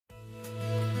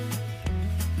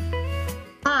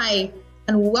Hi,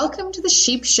 and welcome to the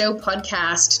Sheep Show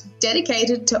podcast,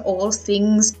 dedicated to all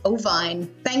things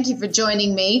ovine. Thank you for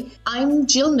joining me. I'm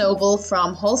Jill Noble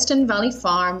from Holston Valley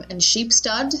Farm and Sheep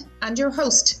Stud, and your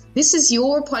host. This is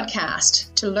your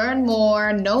podcast to learn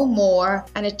more, know more,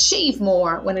 and achieve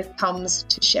more when it comes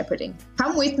to shepherding.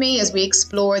 Come with me as we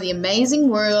explore the amazing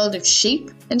world of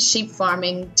sheep and sheep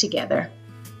farming together.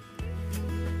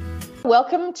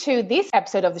 Welcome to this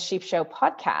episode of the Sheep Show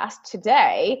podcast.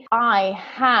 Today, I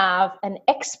have an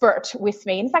expert with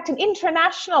me, in fact, an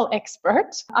international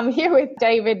expert. I'm here with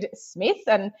David Smith,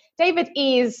 and David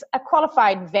is a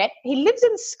qualified vet. He lives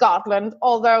in Scotland,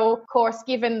 although, of course,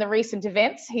 given the recent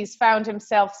events, he's found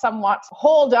himself somewhat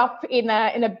holed up in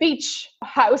a beach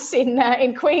house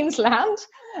in Queensland.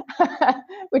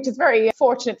 Which is very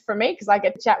fortunate for me because I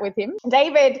get to chat with him.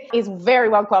 David is very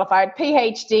well qualified,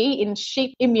 PhD in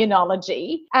sheep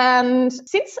immunology. And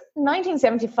since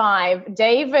 1975,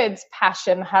 David's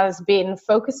passion has been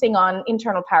focusing on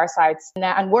internal parasites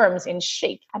and worms in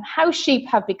sheep and how sheep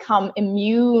have become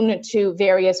immune to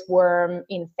various worm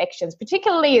infections.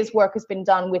 Particularly his work has been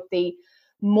done with the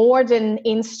Moredun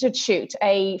Institute,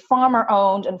 a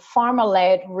farmer-owned and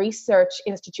farmer-led research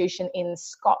institution in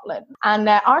Scotland. And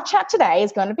our chat today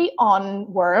is going to be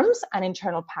on worms and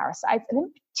internal parasites, and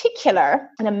in particular,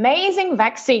 an amazing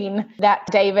vaccine that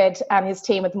David and his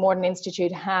team at the Moredun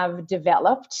Institute have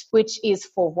developed, which is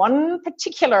for one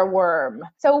particular worm.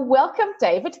 So welcome,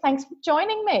 David. Thanks for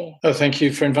joining me. Oh, thank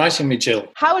you for inviting me, Jill.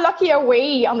 How lucky are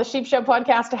we on the Sheep Show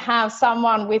podcast to have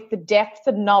someone with the depth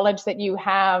and knowledge that you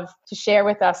have to share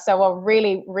with us. So we're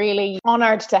really, really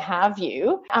honored to have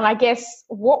you. And I guess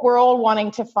what we're all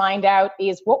wanting to find out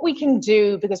is what we can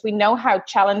do, because we know how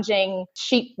challenging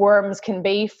sheep worms can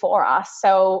be for us.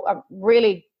 So I'm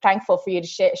really thankful for you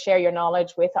to share your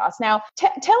knowledge with us. Now,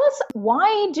 tell us,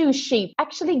 why do sheep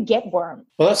actually get worms?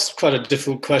 Well, that's quite a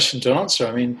difficult question to answer.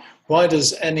 I mean, why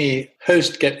does any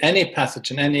host get any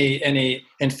pathogen, any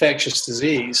infectious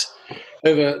disease?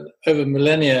 Over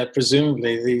millennia,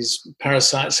 presumably, these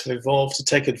parasites have evolved to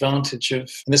take advantage of,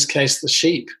 in this case, the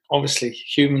sheep. Obviously,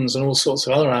 humans and all sorts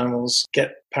of other animals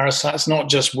get parasites, not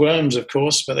just worms, of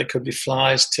course, but they could be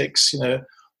flies, ticks,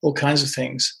 all kinds of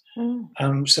things.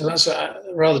 So that's a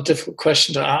rather difficult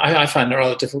question. I find a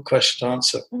rather difficult question to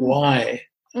answer. Why?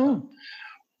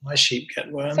 Why sheep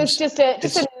get worms? So it's just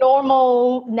a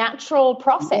normal, natural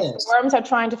process. Yes. The worms are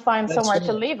trying to find somewhere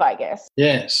to live, I guess.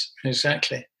 Yes,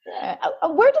 exactly.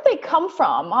 Where do they come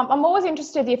from? I'm always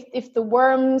interested if the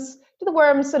worms, do the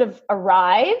worms sort of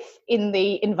arrive in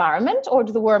the environment, or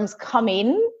do the worms come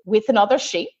in with another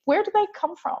sheep? Where do they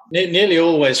come from? Nearly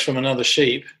always from another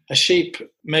sheep. A sheep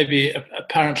may be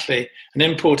apparently, an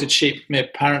imported sheep may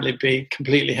apparently be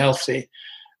completely healthy,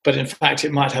 but in fact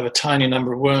it might have a tiny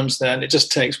number of worms there, and it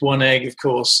just takes one egg, of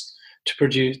course,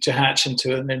 to hatch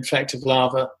into an infective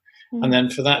larva. And then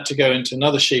for that to go into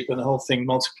another sheep and the whole thing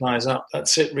multiplies up.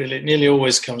 That's it, really. It nearly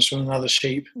always comes from another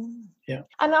sheep. Yeah.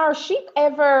 And are sheep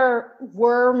ever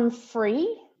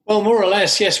worm-free? Well, more or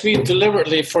less, yes. We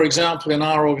deliberately, for example, in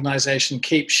our organisation,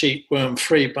 keep sheep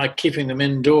worm-free by keeping them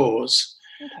indoors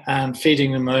and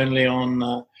feeding them only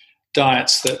on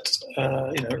diets that,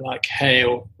 like hay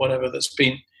or whatever that's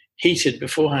been heated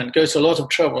beforehand. Go to a lot of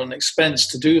trouble and expense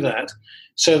to do that,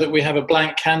 so that we have a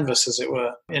blank canvas, as it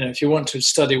were. If you want to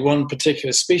study one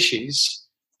particular species,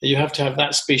 you have to have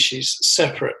that species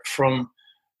separate from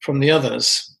the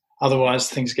others. Otherwise,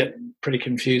 things get pretty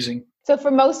confusing. So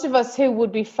for most of us who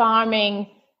would be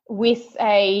farming with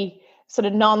a sort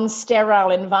of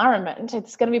non-sterile environment,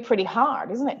 it's going to be pretty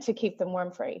hard, isn't it, to keep them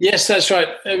worm-free? Yes, that's right.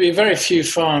 There'll be very few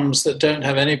farms that don't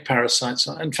have any parasites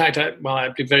on. In fact,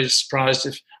 I'd be very surprised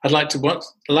if I'd like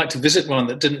to visit one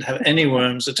that didn't have any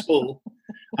worms at all.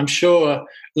 I'm sure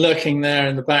lurking there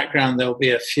in the background there'll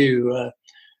be a few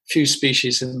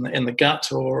species in the gut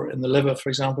or in the liver, for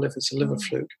example, if it's a liver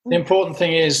fluke. The important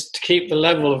thing is to keep the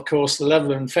level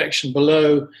of infection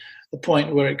below the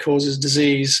point where it causes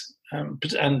disease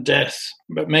and death,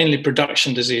 but mainly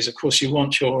production disease. Of course, you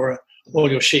want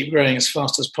all your sheep growing as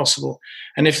fast as possible,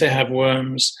 and if they have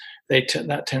worms,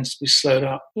 that tends to be slowed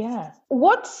up. Yeah.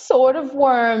 What sort of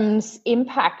worms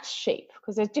impact sheep?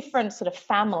 Because there's different sort of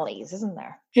families, isn't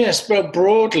there? Yes, well,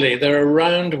 broadly, there are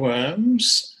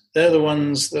roundworms. They're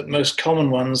the most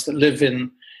common ones that live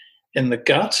in the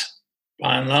gut,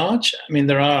 by and large. I mean,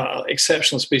 there are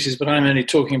exceptional species, but I'm only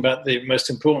talking about the most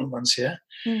important ones here.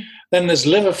 Then there's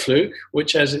liver fluke,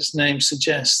 which, as its name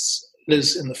suggests,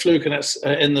 lives in the fluke, and that's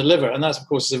in the liver. And that, of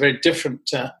course, is a very different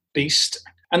beast.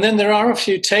 And then there are a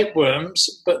few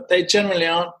tapeworms, but they generally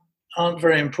aren't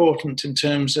very important in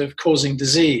terms of causing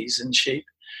disease in sheep.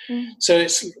 So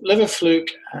it's liver fluke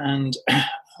and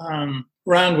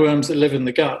roundworms that live in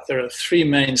the gut. There are 3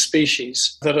 main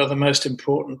species that are the most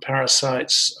important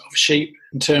parasites of sheep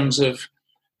in terms of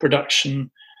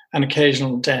production and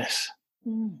occasional death.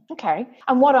 Okay.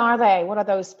 And what are they? What are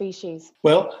those species?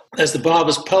 Well, there's the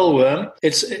barber's poleworm.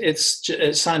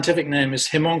 Its scientific name is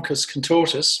Haemonchus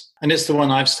contortus, and it's the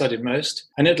one I've studied most.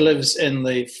 And it lives in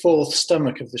the 4th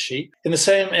stomach of the sheep. In the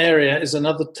same area is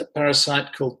another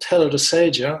parasite called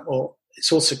Telodossagia, or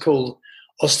it's also called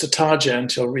Ostatagia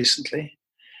until recently.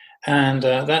 And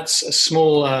that's a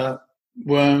small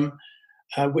worm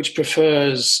which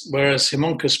prefers, whereas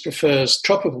Haemonchus prefers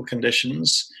tropical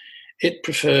conditions, it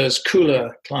prefers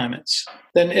cooler climates.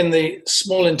 Then in the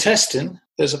small intestine,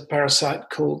 there's a parasite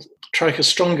called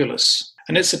Trichostrongylus,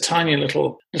 and it's a tiny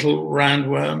little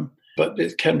roundworm, but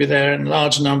it can be there in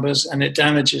large numbers, and it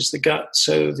damages the gut,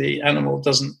 so the animal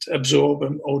doesn't absorb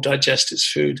or digest its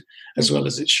food as well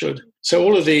as it should. So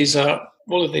all of these,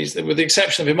 with the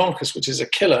exception of Haemonchus, which is a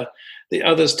killer, the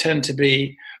others tend to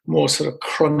be more sort of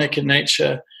chronic in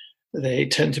nature. They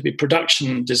tend to be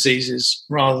production diseases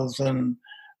rather than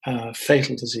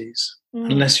fatal disease,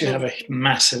 unless you have a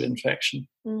massive infection.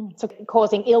 So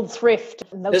causing ill thrift.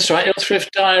 That's right, ill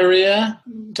thrift, diarrhea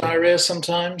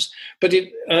sometimes. But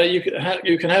you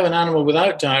can have an animal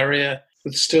without diarrhea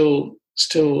with still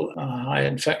high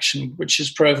infection, which is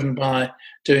proven by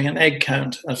doing an egg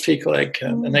count, a fecal egg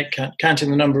count, an egg count, counting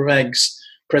the number of eggs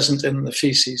present in the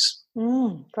feces.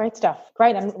 Great stuff.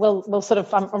 Great. And we'll sort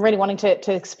of, I'm really wanting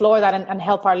to explore that and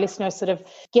help our listeners sort of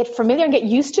get familiar and get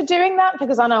used to doing that,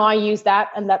 because I know I use that,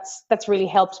 and that's really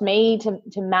helped me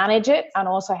to manage it, and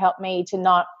also helped me to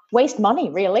not waste money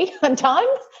really and time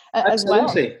as well.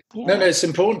 Absolutely. Yeah. No, it's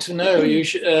important to know. You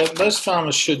should, most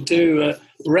farmers should do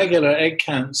regular egg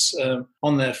counts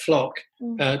on their flock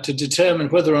to determine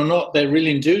whether or not they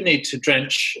really do need to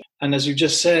drench. And as you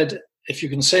just said, if you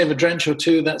can save a drench or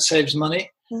two, that saves money.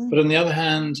 But on the other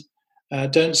hand,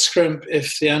 don't scrimp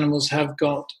if the animals have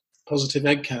got positive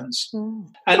egg counts.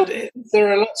 And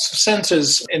there are lots of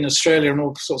centres in Australia and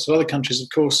all sorts of other countries, of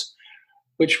course,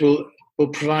 which will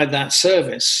provide that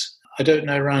service. I don't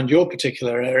know around your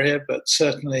particular area, but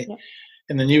certainly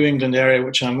in the New England area,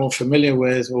 which I'm more familiar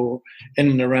with, or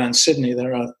in and around Sydney,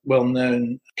 there are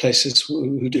well-known places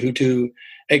who do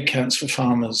egg counts for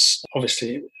farmers,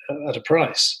 obviously at a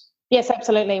price. Yes,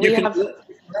 absolutely. You can learn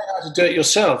how to do it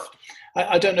yourself.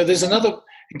 I don't know. There's another,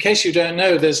 in case you don't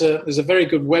know, there's a very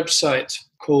good website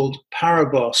called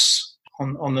Parabos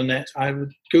on the net. I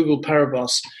would Google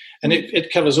Parabos, and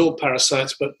it covers all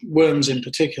parasites, but worms in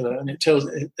particular. And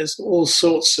there's all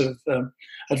sorts of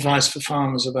advice for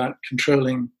farmers about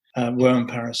controlling worm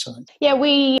parasites. Yeah,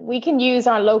 we can use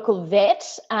our local vet,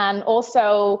 and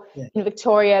also in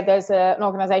Victoria, there's an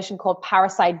organisation called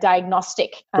Parasite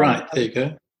Diagnostic. Right, there you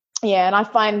go. Yeah, and I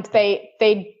find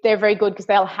they're very good because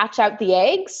they'll hatch out the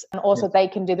eggs, and also they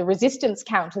can do the resistance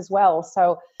count as well.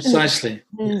 So precisely,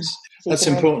 yes, that's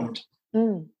important.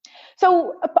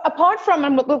 So apart from,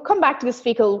 and we'll come back to this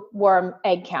fecal worm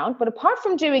egg count, but apart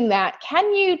from doing that,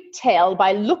 can you tell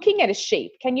by looking at a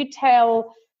sheep? Can you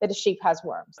tell that a sheep has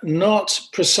worms? Not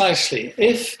precisely.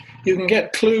 If you can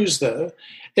get clues, though.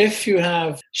 If you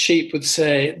have sheep with,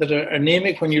 say, that are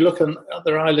anemic, when you look on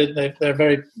their eyelid, they're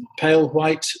very pale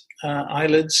white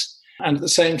eyelids, and at the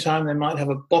same time they might have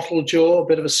a bottle jaw, a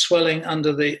bit of a swelling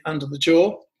under the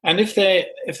jaw. And if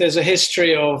there's a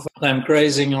history of them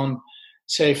grazing on,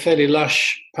 say, fairly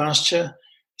lush pasture,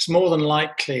 it's more than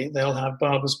likely they'll have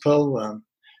barber's poleworm.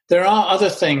 There are other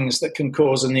things that can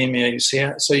cause anemia, you see,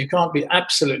 so you can't be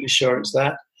absolutely sure it's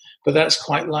that, but that's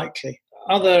quite likely.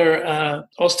 Other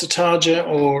Ostatagia,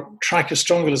 or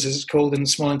Trichostrongylus as it's called in the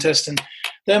small intestine,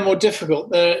 they're more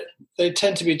difficult. They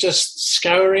tend to be just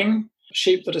scouring,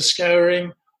 sheep that are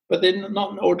scouring, but they're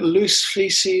not, or loose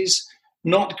feces,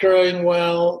 not growing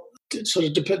well, sort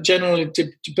of generally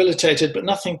debilitated, but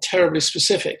nothing terribly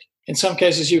specific. In some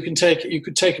cases, you could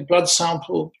take a blood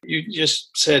sample. You just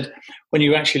said when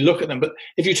you actually look at them, but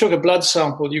if you took a blood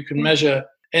sample, you can measure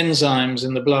enzymes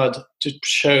in the blood to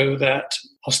show that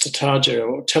Ostatagia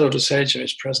or Telodossagia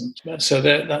is present. So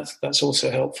that's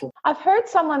also helpful. I've heard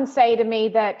someone say to me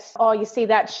that, you see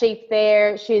that sheep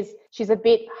there, she's a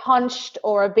bit hunched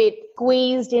or a bit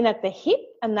squeezed in at the hip,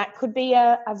 and that could be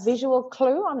a visual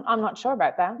clue. I'm not sure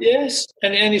about that. Yes,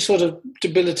 and any sort of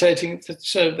debilitating,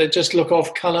 so they just look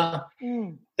off colour.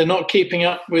 They're not keeping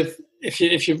up with,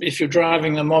 if you're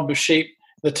driving a mob of sheep,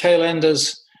 the tail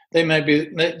enders, they may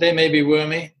be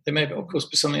wormy. There may, of course,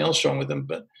 be something else wrong with them,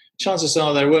 but chances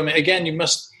are they're wormy. Again, you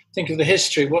must think of the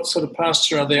history. What sort of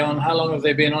pasture are they on? How long have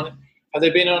they been on it? Have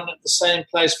they been on at the same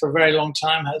place for a very long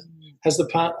time? Has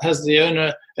the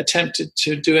owner attempted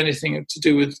to do anything to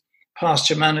do with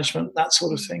pasture management, that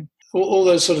sort of thing? All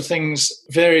those sort of things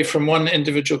vary from one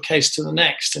individual case to the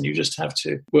next, and you just have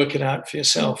to work it out for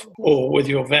yourself or with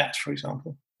your vet, for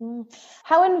example.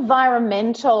 How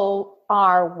environmental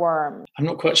are worms? I'm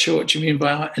not quite sure what you mean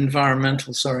by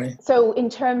environmental, sorry. So in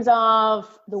terms of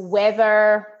the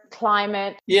weather,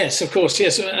 climate? Yes, of course,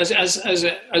 yes.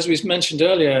 As we mentioned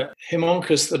earlier,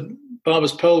 Haemonchus, the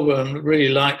Barber's poleworm, really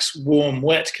likes warm,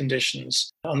 wet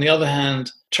conditions. On the other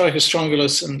hand,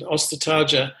 Trichostrongylus and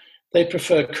Ostatagia, they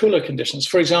prefer cooler conditions.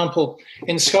 For example,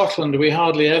 in Scotland, we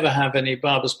hardly ever have any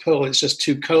Barber's pole. It's just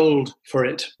too cold for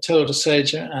it.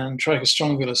 Telodossagia and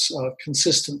Trichostrongylus are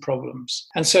consistent problems.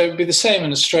 And so it would be the same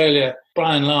in Australia.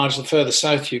 By and large, the further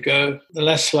south you go, the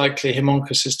less likely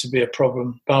Haemonchus is to be a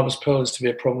problem. Barber's pole is to be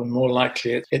a problem. More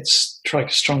likely it's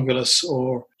Trichostrongylus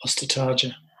or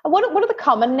Ostatagia. What are the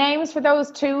common names for those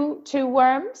two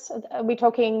worms? Are we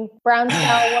talking brown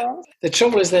scale worms? The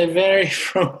trouble is they vary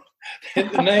from...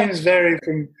 The names vary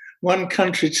from one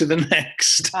country to the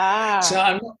next.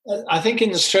 So I think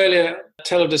in Australia,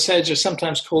 Telodossagia is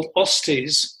sometimes called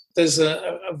Osties. There's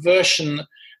a version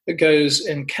that goes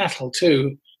in cattle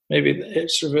too. Maybe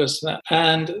it's reversed to that.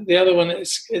 And the other one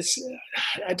is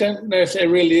I don't know if there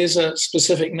really is a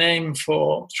specific name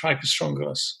for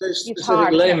Trichostrongylus. There's a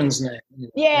specific layman's name.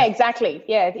 Yeah, exactly.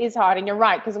 Yeah, it is hard. And you're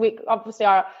right, because we obviously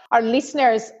our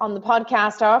listeners on the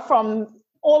podcast are from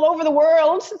all over the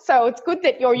world. So it's good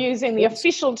that you're using the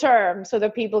official term so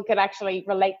that people can actually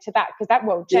relate to that, because that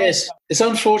won't change. Yes, it's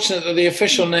unfortunate that the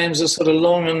official names are sort of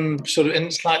long and sort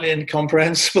of slightly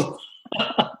incomprehensible.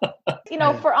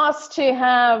 For us to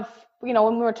have, when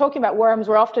we're talking about worms,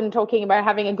 we're often talking about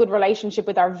having a good relationship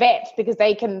with our vet, because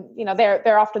they can,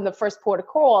 they're often the first port of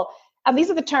call. And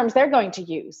these are the terms they're going to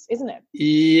use, isn't it?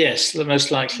 Yes, most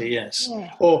likely, yes.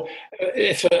 Yeah. Or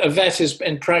if a vet is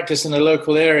in practice in a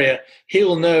local area,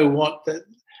 he'll know what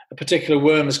a particular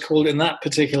worm is called in that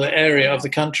particular area of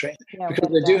the country, because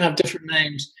they do have different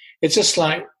names. It's just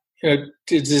like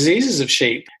diseases of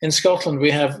sheep. In Scotland,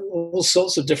 we have all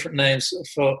sorts of different names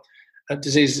for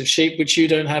diseases of sheep, which you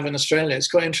don't have in Australia. It's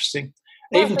quite interesting.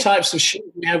 Well, even types of sheep,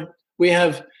 we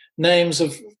have names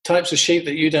of types of sheep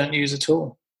that you don't use at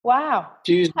all. Wow.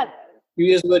 Do you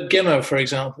use the word gimmer, for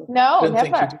example? No,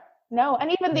 never. No,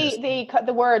 and even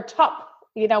the word top,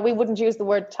 we wouldn't use the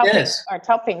word topping or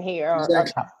topping here. Exactly. Or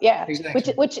top. Yeah,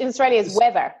 exactly. Which in Australia is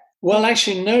weather. Well,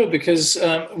 actually, no, because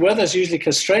weather's usually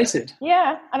castrated.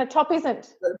 Yeah, and a top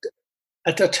isn't.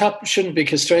 A top shouldn't be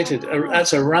castrated.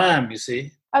 That's a ram, you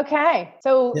see. Okay,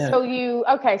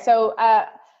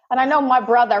 and I know my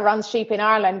brother runs sheep in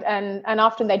Ireland, and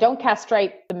often they don't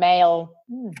castrate the male.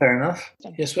 Fair enough.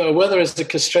 Yes, well, whether it's a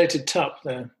castrated tup,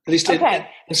 though. At least in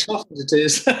Scotland it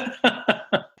is.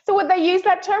 So would they use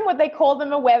that term? Would they call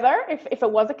them a wether if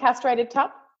it was a castrated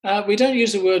tup? We don't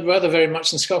use the word wether very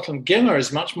much in Scotland. Gimmer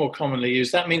is much more commonly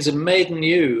used. That means a maiden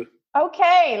ewe.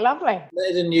 Okay, lovely.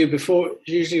 Maiden ewe,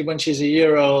 usually when she's a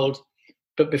year old,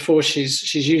 but before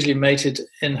she's usually mated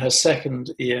in her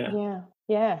second year.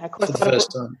 Yeah, of course. For the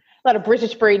first time. A lot of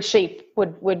British breed sheep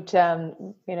would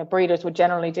breeders would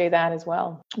generally do that as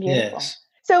well. Beautiful. Yes.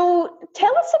 So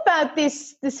tell us about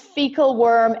this fecal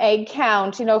worm egg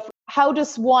count. How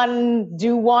does one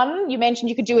do one? You mentioned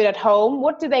you could do it at home.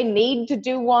 What do they need to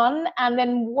do one? And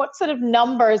then what sort of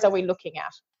numbers are we looking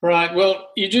at? Right. Well,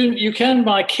 you can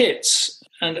buy kits,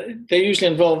 and they usually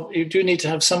involve, you do need to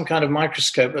have some kind of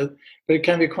microscope, but it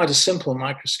can be quite a simple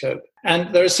microscope.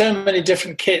 And there are so many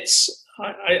different kits.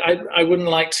 I wouldn't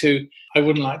like to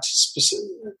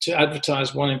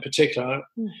advertise one in particular,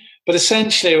 but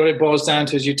essentially what it boils down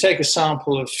to is you take a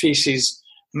sample of feces,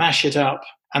 mash it up,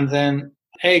 and then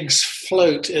eggs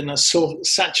float in a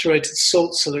saturated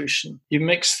salt solution. You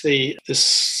mix this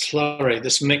slurry,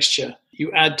 this mixture.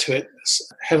 You add to it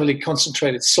heavily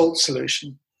concentrated salt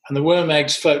solution, and the worm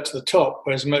eggs float to the top,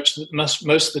 whereas most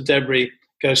of the debris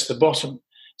goes to the bottom.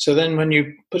 So then when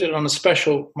you put it on a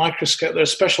special microscope, there are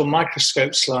special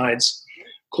microscope slides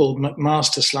called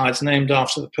McMaster slides, named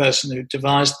after the person who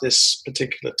devised this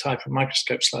particular type of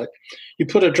microscope slide. You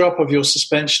put a drop of your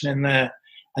suspension in there,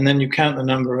 and then you count the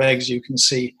number of eggs you can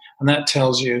see, and that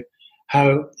tells you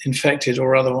how infected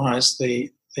or otherwise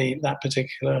that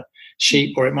particular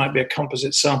sheep, or it might be a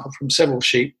composite sample from several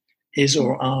sheep, is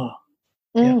or are.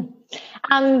 Yeah.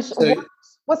 And so,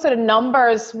 what sort of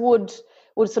numbers would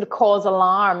sort of cause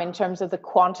alarm in terms of the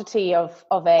quantity of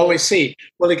eggs? Oh, I see.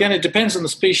 Well, again, it depends on the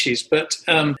species, but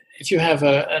if you have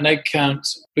an egg count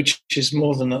which is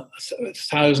more than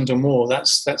 1,000 or more,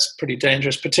 that's pretty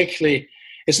dangerous. Particularly,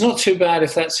 it's not too bad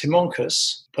if that's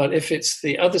Haemonchus, But if it's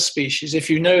the other species, if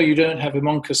you know you don't have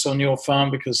Haemoncus on your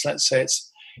farm because, let's say,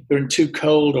 you're in too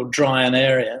cold or dry an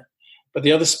area, but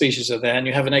the other species are there and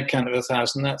you have an egg count of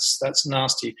 1,000, that's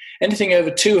nasty. Anything over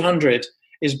 200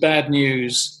 is bad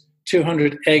news.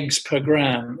 200 eggs per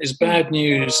gram is bad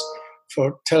news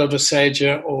for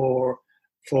Telodosagia or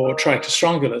for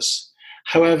Trichostrongylus.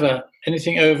 However,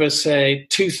 anything over, say,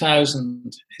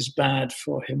 2,000 is bad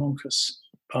for Haemoncus,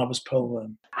 Barber's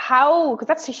poleworm. How? Because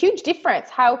that's a huge difference.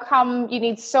 How come you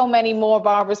need so many more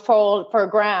Barber's pole per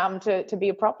gram to be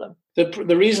a problem?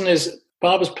 The reason is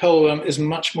Barber's poleworm is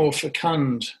much more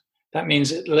fecund. That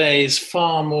means it lays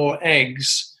far more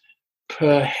eggs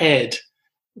per head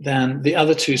than the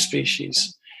other two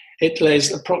species. It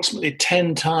lays approximately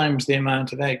 10 times the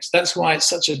amount of eggs. That's why it's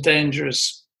such a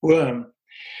dangerous worm.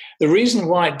 The reason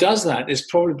why it does that is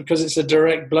probably because it's a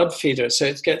direct blood feeder, so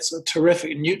it gets a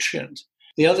terrific nutrient.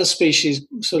 The other species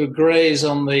sort of graze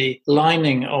on the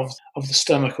lining of the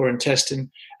stomach or intestine,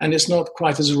 and it's not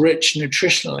quite as rich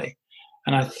nutritionally.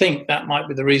 And I think that might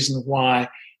be the reason why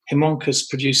Haemoncus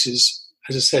produces,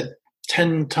 as I said,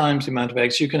 10 times the amount of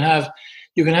eggs. You can have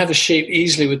a sheep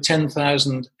easily with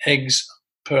 10,000 eggs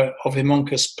of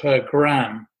Haemoncus per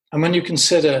gram. And when you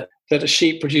consider that a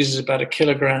sheep produces about 1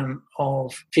 kilogram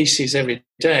of feces every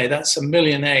day, that's 1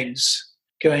 million eggs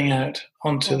going out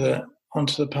onto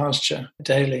the pasture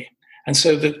daily. And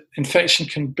so the infection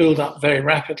can build up very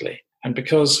rapidly. And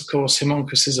because, of course,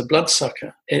 Haemoncus is a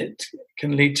bloodsucker, it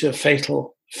can lead to a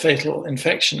fatal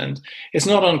infection. And it's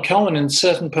not uncommon in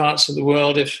certain parts of the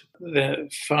world, if the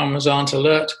farmers aren't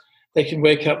alert, they can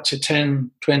wake up to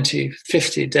 10, 20,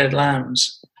 50 dead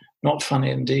lambs. Not funny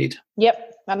indeed. Yep.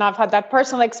 And I've had that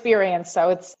personal experience. So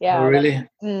it's, Oh, really?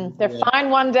 They're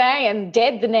fine one day and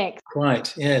dead the next.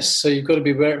 Quite, yes. So you've got to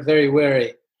be very, very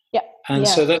wary. Yeah. And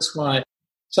so that's why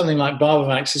something like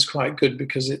Barbavax is quite good,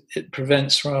 because it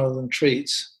prevents rather than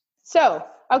treats. So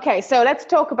let's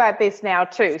talk about this now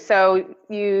too. So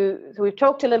we've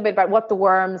talked a little bit about what the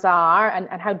worms are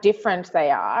and how different they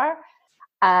are.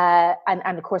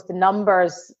 And of course the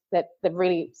numbers that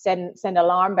really send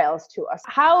alarm bells to us.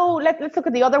 Let's look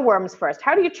at the other worms first.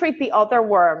 How do you treat the other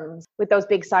worms with those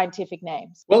big scientific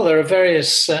names? Well, there are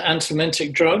various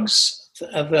anthelmintic drugs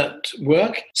that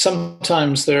work.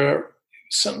 Sometimes there are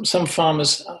some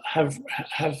farmers have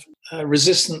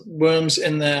resistant worms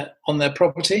on their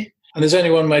property, and there's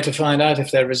only one way to find out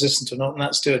if they're resistant or not, and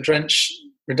that's do a drench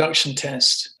reduction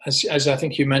test. As I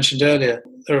think you mentioned earlier,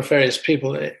 there are various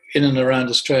people in and around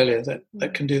Australia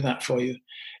that can do that for you.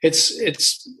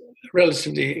 It's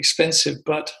relatively expensive,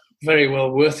 but very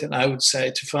well worth it, I would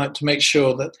say, to make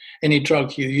sure that any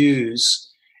drug you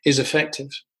use is effective.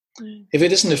 If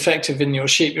it isn't effective in your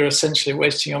sheep, you're essentially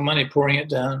wasting your money pouring it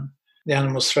down the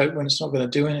animal's throat when it's not going to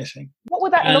do anything. What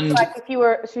would that look like if you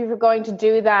were going to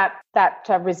do that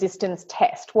resistance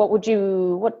test?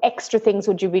 What extra things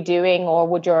would you be doing, or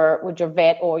would your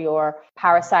vet or your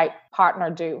parasite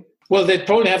partner do? Well, they'd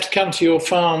probably have to come to your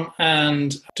farm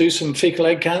and do some fecal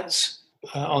egg counts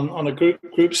on a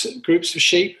groups of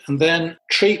sheep, and then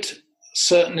treat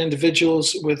certain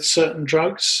individuals with certain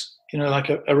drugs. Like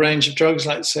a range of drugs,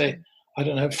 like say,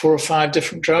 4 or 5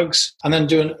 different drugs, and then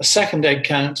do a second egg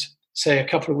count, say a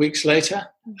couple of weeks later.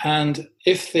 And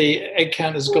if the egg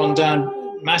count has gone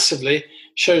down massively,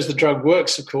 shows the drug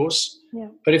works, of course. Yeah.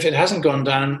 But if it hasn't gone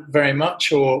down very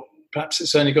much, or perhaps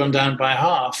it's only gone down by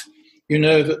half, you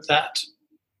know that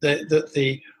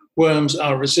the worms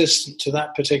are resistant to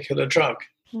that particular drug.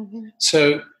 Mm-hmm.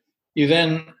 So you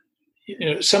then,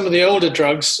 some of the older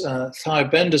drugs,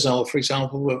 thiobendazole, for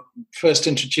example, were first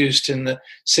introduced in the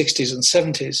 60s and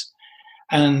 70s.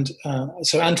 And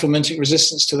so anthelmintic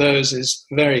resistance to those is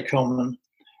very common.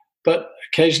 But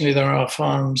occasionally there are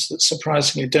farms that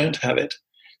surprisingly don't have it.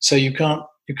 So you can't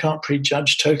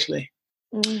prejudge totally.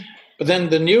 Mm. But then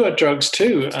the newer drugs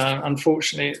too,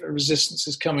 unfortunately, resistance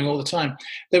is coming all the time.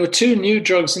 There were 2 new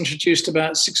drugs introduced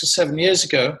about 6 or 7 years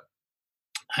ago,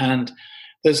 and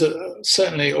there's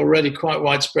certainly already quite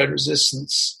widespread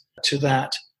resistance to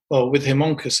that. Well, with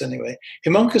Haemoncus anyway.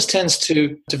 Haemoncus tends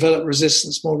to develop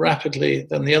resistance more rapidly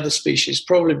than the other species,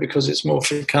 probably because it's more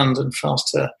fecund and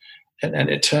faster, and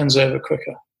it turns over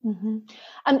quicker. Mm-hmm.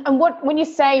 And when you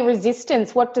say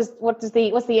resistance, what's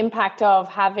the impact of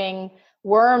having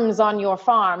worms on your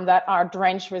farm that are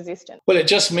drench resistant? Well, it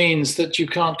just means that you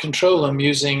can't control them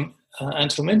using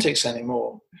anthelmintics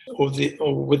anymore, or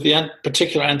with the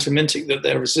particular anthelmintic that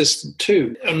they're resistant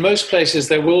to. In most places,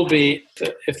 there will be,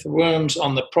 if the worms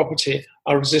on the property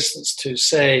are resistant to,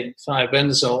 say,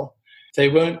 thiobendazole, they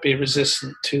won't be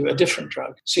resistant to a different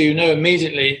drug. So you know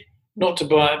immediately not to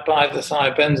buy the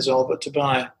thiobendazole, but to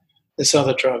buy this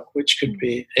other drug, which could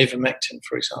be ivermectin,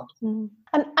 for example.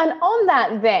 And on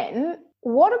that then,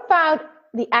 what about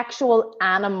the actual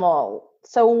animal?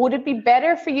 So would it be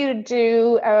better for you to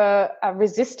do a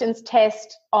resistance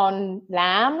test on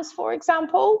lambs, for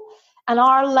example? And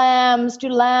do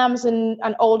lambs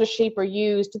and older sheep are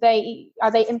used?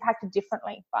 Are they impacted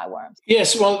differently by worms?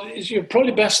 Yes, well, you're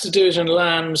probably best to do it on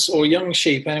lambs or young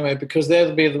sheep anyway, because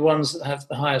they'll be the ones that have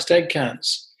the highest egg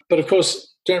counts. But of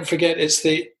course, don't forget,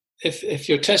 if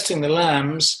you're testing the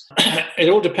lambs, it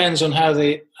all depends on how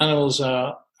the animals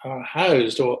are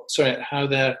housed, how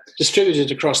they're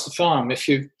distributed across the farm. If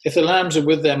the lambs are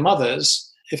with their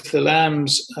mothers, if the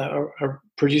lambs are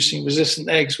producing resistant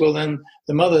eggs, well, then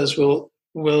the mothers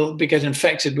will get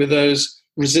infected with those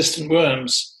resistant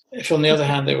worms. If, on the other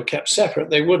hand, they were kept separate,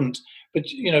 they wouldn't. But,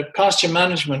 pasture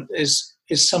management is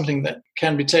something that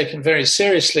can be taken very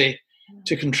seriously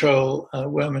to control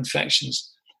worm infections.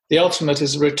 The ultimate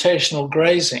is rotational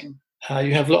grazing.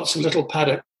 You have lots of little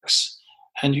paddocks,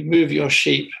 and you move your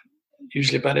sheep,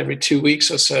 usually about every 2 weeks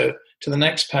or so, to the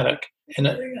next paddock and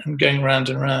going round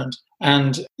and round.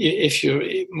 And if you're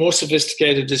more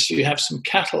sophisticated, as you have some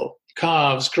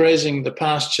calves grazing the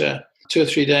pasture 2 or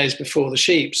 3 days before the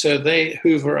sheep, so they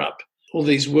hoover up all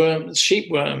these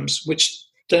sheep worms, which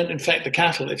don't infect the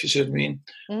cattle, if you see what I mean,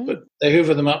 but they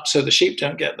hoover them up so the sheep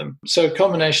don't get them. So a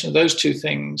combination of those two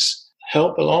things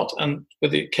help a lot, and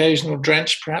with the occasional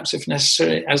drench, perhaps if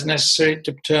necessary,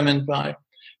 determined by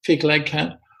fecal egg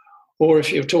count. Or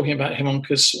if you're talking about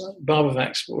Haemonchus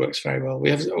barbavax, works very well. We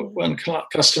have one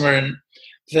customer in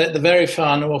the very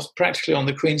far north, practically on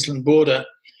the Queensland border,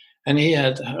 and he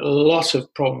had a lot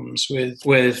of problems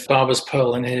with Barber's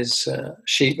pole in his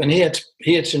sheep, and he had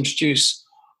to introduce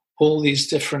all these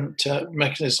different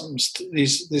mechanisms,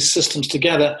 these systems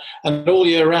together, and all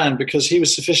year round, because he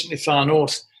was sufficiently far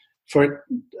north for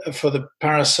the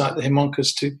parasite, the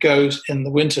Haemonchus, to go in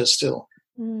the winter still.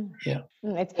 Yeah.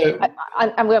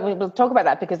 And we'll talk about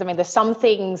that, because there's some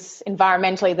things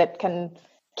environmentally that can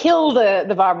kill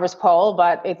the barber's pole,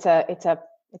 but it's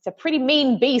a pretty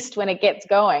mean beast when it gets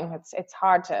going. It's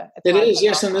hard to. It is,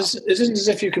 yes, and it isn't as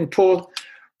if you can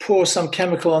pour some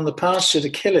chemical on the pasture to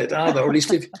kill it either, or at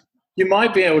least if you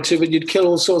might be able to, but you'd kill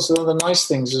all sorts of other nice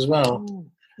things as well.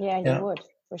 Yeah, you would,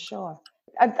 for sure.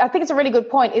 I think it's a really good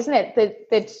point, isn't it?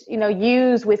 That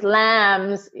use with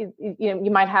lambs,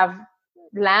 you might have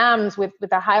lambs with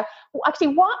a high.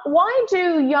 Actually, why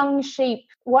do young sheep?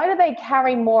 Why do they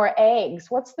carry more eggs?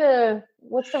 What's the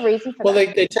reason for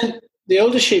that? Well, the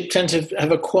older sheep tend to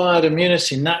have acquired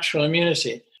immunity, natural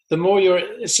immunity. The more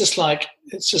it's just like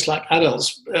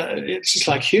adults. It's just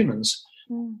like humans.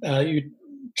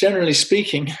 Generally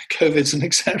speaking, COVID's an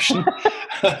exception.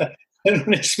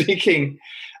 Generally speaking,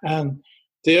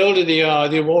 the older they are,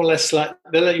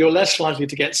 you're less likely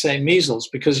to get, say, measles,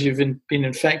 because you've been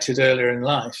infected earlier in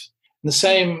life. And the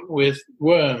same with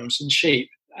worms and sheep.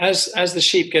 As the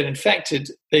sheep get infected,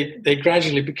 they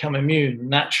gradually become immune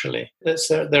naturally. That's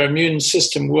their immune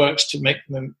system works to make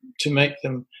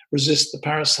them resist the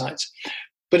parasites.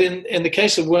 But in the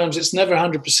case of worms, it's never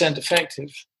 100%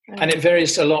 effective, and it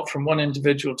varies a lot from one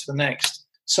individual to the next.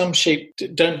 Some sheep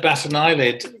don't bat an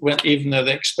eyelid even though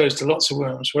they're exposed to lots of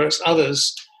worms, whereas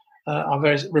others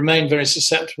remain very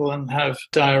susceptible and have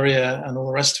diarrhea and all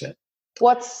the rest of it.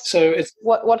 What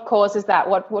causes that?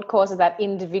 What causes that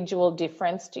individual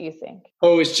difference, do you think?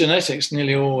 Oh, it's genetics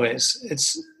nearly always.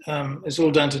 It's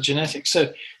all down to genetics.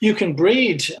 So you can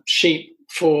breed sheep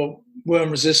for worm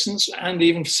resistance and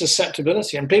even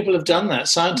susceptibility, and people have done that.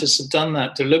 Scientists have done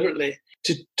that deliberately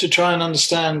to try and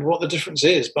understand what the difference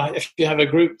is. If you have a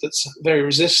group that's very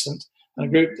resistant and a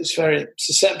group that's very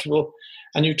susceptible,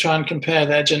 and you try and compare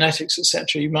their genetics,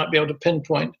 etc., you might be able to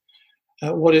pinpoint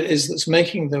what it is that's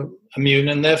making them immune,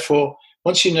 and therefore,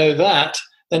 once you know that,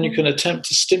 then you can attempt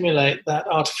to stimulate that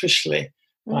artificially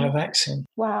by a vaccine.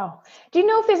 Wow. Do you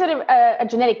know if there's a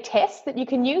genetic test that you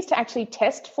can use to actually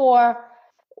test for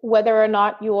whether or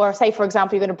not say, for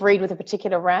example, you're going to breed with a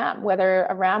particular ram, whether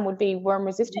a ram would be worm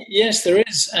resistant? Yes, there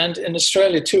is, and in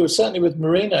Australia too, certainly with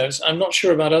merinos. I'm not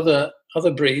sure about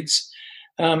other breeds.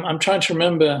 I'm trying to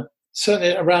remember.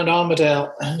 Certainly around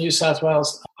Armidale, New South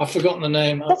Wales, I've forgotten the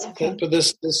name. That's okay. But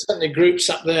there's certainly groups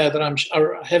up there that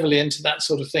are heavily into that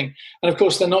sort of thing. And of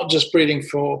course, they're not just breeding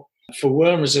for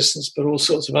worm resistance, but all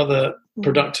sorts of other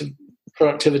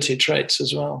productivity traits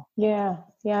as well. Yeah.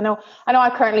 I know I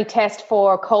currently test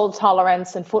for cold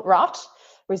tolerance and foot rot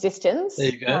resistance. There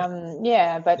you go.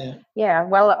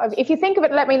 Well, if you think of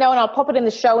it, let me know, and I'll pop it in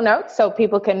the show notes so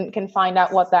people can find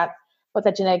out what that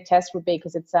genetic test would be,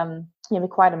 because it's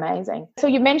quite amazing. So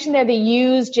you mentioned there the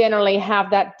ewes generally have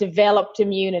that developed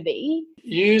immunity.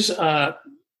 use,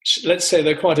 let's say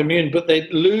they're quite immune, but they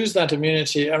lose that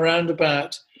immunity around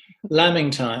about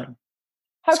lambing time.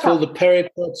 How It's come? called the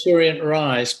periparturient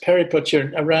rise,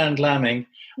 periparturient around lambing,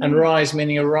 and rise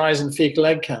meaning a rise in fecal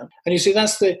egg count. And you see,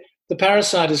 that's the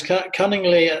parasite is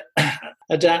cunningly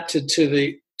adapted to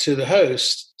the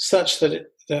host, such that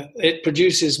it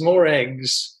produces more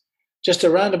eggs just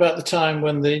around about the time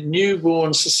when the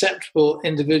newborn susceptible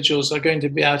individuals are going to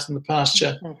be out in the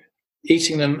pasture,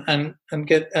 eating them and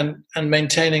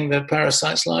maintaining the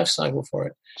parasite's life cycle for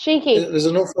it. Cheeky. There's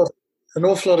an awful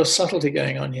lot of subtlety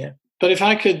going on here. But if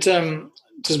I could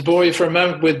just bore you for a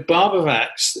moment with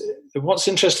Barbavax, what's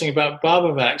interesting about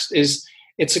Barbavax is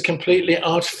it's a completely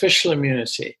artificial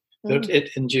immunity that it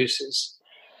induces.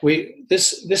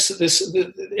 This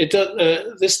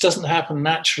doesn't happen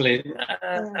naturally,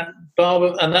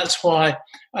 and that's why,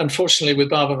 unfortunately,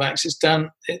 with Barbavax,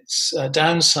 its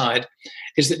downside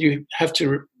is that you have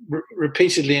to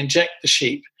repeatedly inject the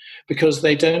sheep because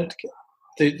they don't.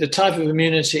 The type of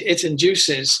immunity it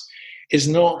induces is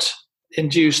not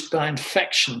induced by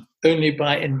infection, only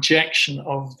by injection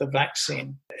of the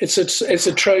vaccine. It's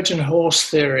a Trojan horse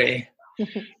theory.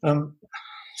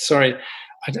 Sorry.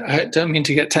 I don't mean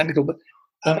to get technical, but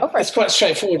it's quite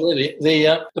straightforward, really.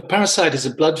 The parasite is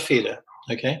a blood feeder,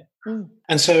 okay?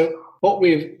 And so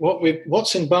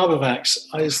what's in Barbavax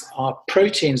are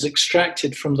proteins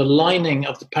extracted from the lining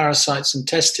of the parasite's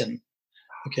intestine,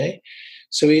 okay?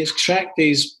 So we extract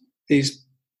these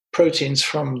proteins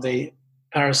from the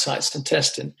parasite's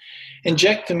intestine,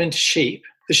 inject them into sheep.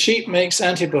 The sheep makes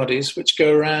antibodies which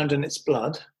go around in its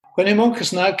blood. When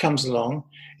Haemonchus now comes along,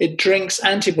 it drinks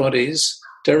antibodies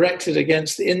directed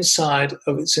against the inside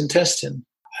of its intestine,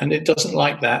 and it doesn't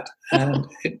like that, and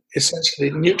it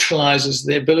essentially neutralizes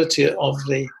the ability of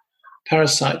the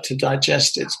parasite to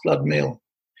digest its blood meal.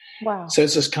 Wow! So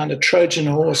it's this kind of Trojan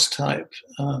horse type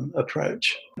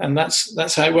approach, and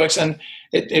that's how it works. And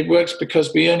it works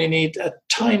because we only need a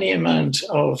tiny amount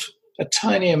of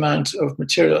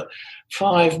material,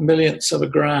 5 millionths of a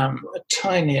gram, a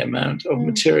tiny amount of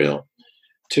material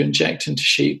to inject into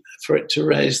sheep for it to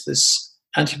raise this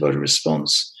antibody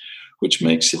response, which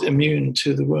makes it immune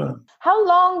to the worm. How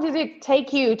long did it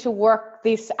take you to work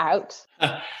this out?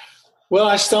 Well,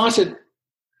 I started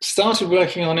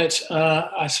working on it,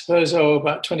 I suppose,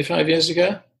 about 25 years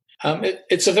ago.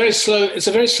 It's a very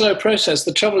slow process.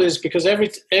 The trouble is because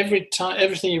every time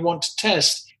everything you want to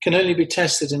test can only be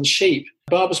tested in sheep.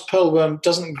 Barber's pearlworm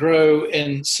doesn't grow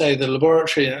in, say, the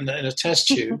laboratory in a test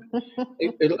tube.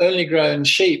 It'll only grow in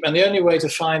sheep, and the only way to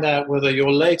find out whether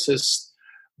your latest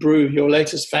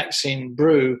vaccine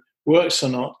brew works or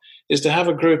not is to have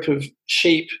a group of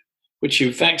sheep which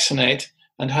you vaccinate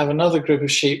and have another group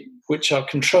of sheep which are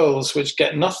controls which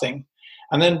get nothing,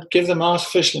 and then give them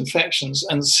artificial infections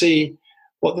and see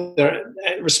what their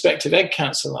respective egg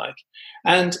counts are like.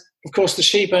 And of course, the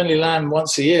sheep only lamb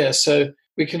once a year, so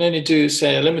we can only do,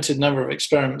 say, a limited number of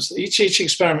experiments. Each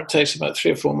experiment takes about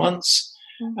 3 or 4 months,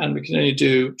 and we can only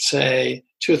do, say,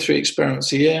 2 or 3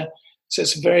 experiments a year. So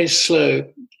it's very slow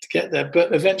to get there,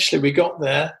 but eventually we got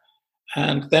there.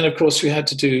 And then, of course, we had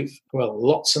to do,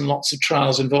 lots and lots of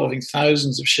trials involving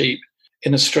thousands of sheep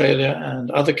in Australia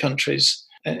and other countries.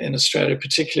 In Australia,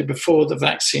 particularly before the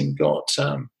vaccine got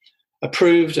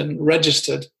approved and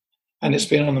registered. And it's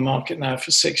been on the market now for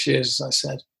 6 years, as I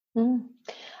said.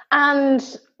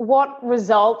 And what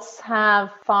results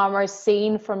have farmers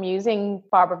seen from using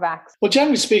Barbavax? Well,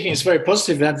 generally speaking, it's very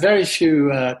positive. We had very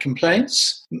few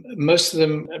complaints.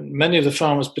 Many of the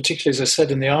farmers, particularly, as I said,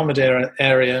 in the Armidale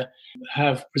area,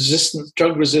 have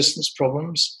drug resistance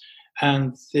problems.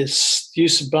 And this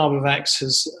use of Barbavax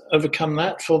has overcome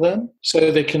that for them.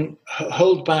 So they can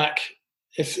hold back,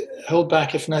 if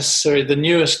necessary, the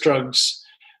newest drugs,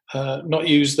 not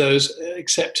use those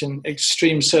except in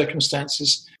extreme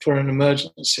circumstances for an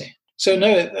emergency. So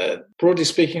no, broadly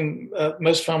speaking,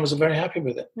 most farmers are very happy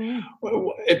with it.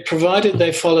 Provided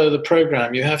they follow the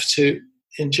program. You have to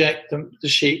inject the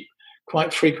sheep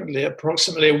quite frequently,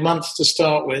 approximately a month to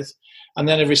start with, and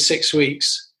then every 6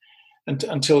 weeks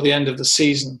until the end of the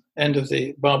season, end of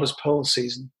the barber's pole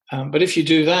season. But if you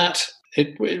do that,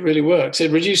 it really works.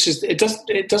 It reduces. It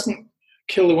doesn't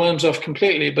kill the worms off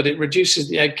completely, but it reduces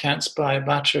the egg counts by a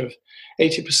matter of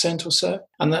 80% or so,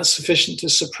 and that's sufficient to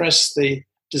suppress the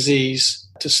disease,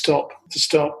 to stop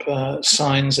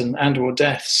signs and or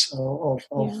deaths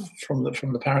from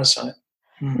the parasite.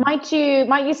 Might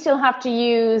you still have to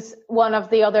use one of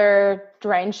the other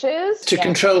drenches to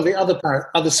control the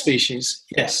other species?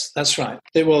 Yes, that's right.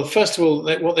 First of all,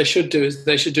 what they should do is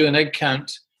they should do an egg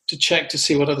count to check to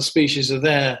see what other species are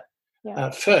there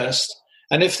first.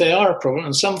 And if they are a problem,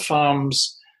 and some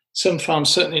farms,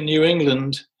 certainly in New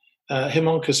England,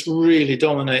 Haemonchus really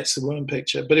dominates the worm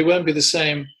picture, but it won't be the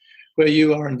same where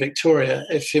you are in Victoria.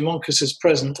 If Haemonchus is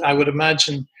present, I would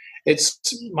imagine it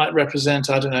might represent,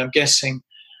 I don't know, I'm guessing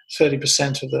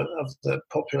 30% of the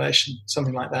population,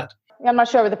 something like that. I'm not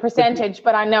sure of the percentage,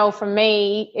 but I know for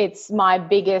me, it's my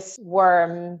biggest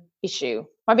worm issue,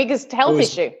 my biggest health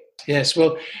issue. Yes,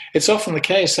 well, it's often the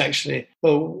case, actually.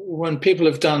 Well, when people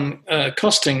have done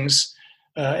costings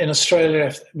in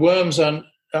Australia, worms are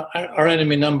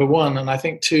enemy number one, and I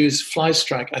think two is fly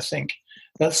strike, I think.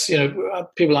 That's,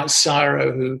 people like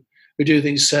Cyro who do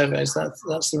these surveys,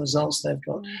 that's the results they've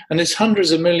got. And it's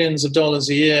hundreds of millions of dollars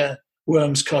a year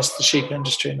worms cost the sheep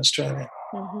industry in Australia.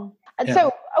 Mm-hmm. Yeah.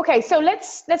 So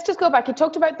let's just go back. You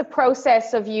talked about the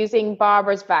process of using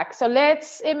Barber's vax. So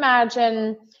let's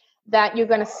imagine that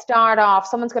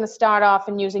someone's going to start off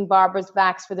in using Barber's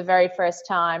vax for the very first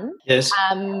time. Yes.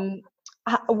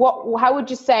 How would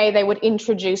you say they would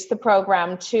introduce the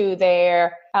program to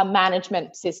their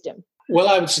management system? Well,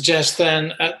 I would suggest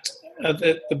then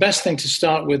the best thing to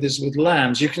start with is with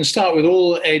lambs. You can start with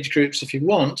all age groups if you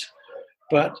want,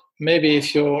 but maybe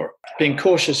if you're being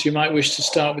cautious, you might wish to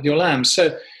start with your lambs.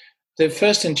 So the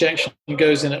first injection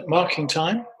goes in at marking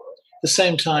time, the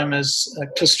same time as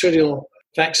clostridial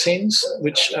vaccines,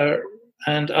 which are,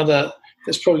 and other,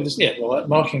 it's probably, at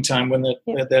marking time when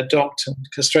they're docked and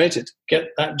castrated,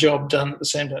 get that job done at the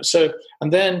same time. So,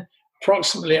 and then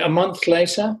approximately a month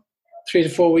later, 3 to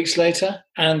 4 weeks later,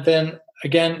 and then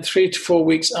again 3 to 4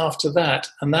 weeks after that.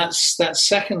 And that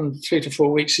second 3 to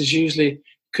 4 weeks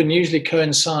can usually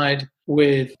coincide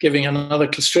with giving another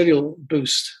clostridial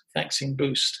vaccine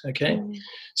boost. Okay,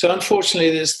 so unfortunately,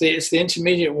 it's the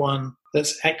intermediate one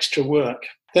that's extra work.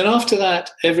 Then after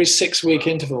that, every 6 week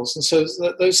intervals, and so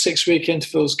those 6 week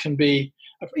intervals can be,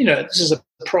 this is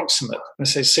approximate. When I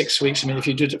say 6 weeks, I mean if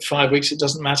you do it at 5 weeks, it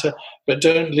doesn't matter, but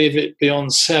don't leave it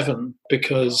beyond 7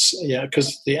 because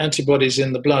the antibodies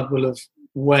in the blood will have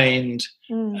waned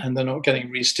and they're not getting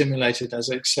re-stimulated, as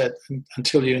I said,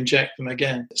 until you inject them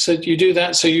again. So you do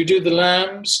that. So you do the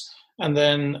lambs, and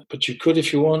then, but you could,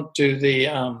 if you want, do the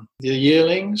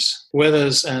yearlings,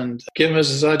 wethers and gimmers,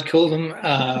 as I'd call them.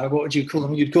 What would you call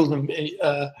them? You'd call them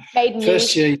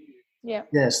first year. Yeah.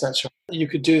 Yes, that's right. You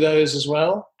could do those as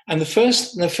well. And the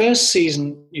first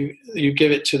season, you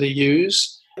give it to the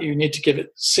ewes. You need to give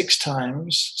it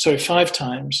 5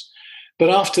 times. But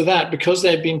after that, because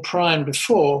they've been primed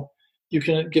before, you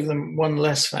can give them one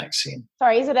less vaccine.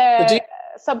 Sorry, is it a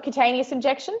subcutaneous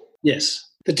injection? Yes.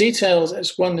 The details,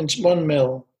 it's 1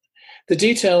 mil. The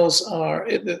details are,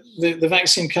 the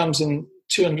vaccine comes in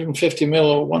 250 mil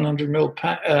or 100 mil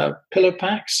pillow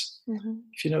packs,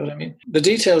 if you know what I mean. The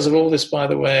details of all this, by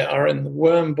the way, are in the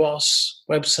Worm Boss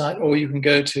website, or you can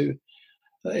go to,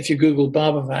 if you Google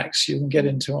Barbavax, you can get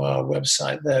into our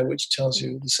website there, which tells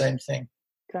you the same thing.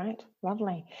 Great,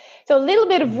 lovely. So a little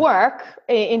bit of work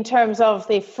in terms of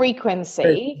the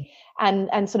frequency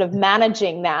and sort of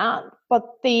managing that, but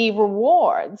the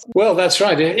rewards. Well, that's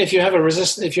right. If you have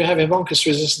Haemonchus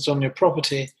resistance on your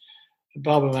property,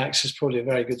 Barbavax is probably a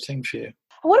very good thing for you.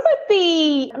 What about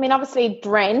obviously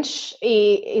drench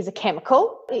is a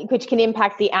chemical which can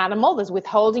impact the animal. There's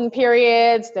withholding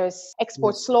periods, there's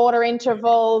export slaughter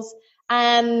intervals.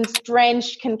 And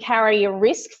drench can carry a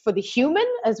risk for the human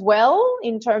as well,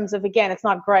 in terms of, again, it's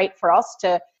not great for us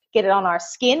to get it on our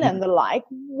skin and the like.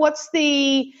 What's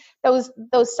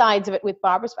those sides of it with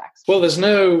Barber's vax? Well, there's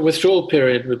no withdrawal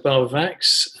period with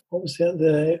Barbavax. What was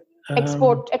the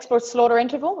export slaughter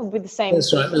interval would be the same.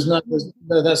 That's right.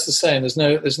 That's the same.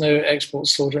 There's no export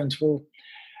slaughter interval.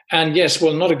 And yes,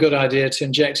 well, not a good idea to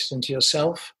inject it into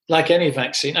yourself, like any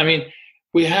vaccine. I mean,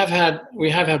 we have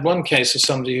had one case of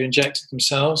somebody who injected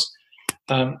themselves.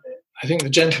 I think the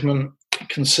gentleman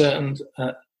concerned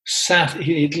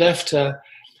he'd left a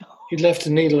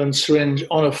needle and syringe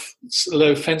on a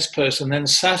low fence post and then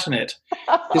sat on it.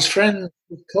 His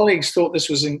colleagues thought this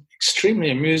was extremely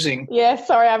amusing. Yeah,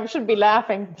 sorry, I should be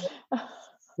laughing.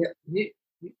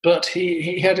 But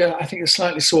he had, I think, a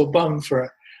slightly sore bum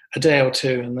for a day or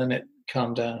two, and then it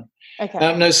calmed down. Okay.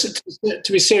 No,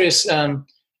 to be serious.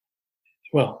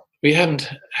 Well, we haven't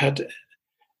had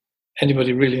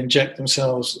anybody really inject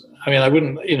themselves. I mean, I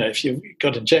wouldn't, if you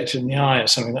got injected in the eye or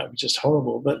something, that would be just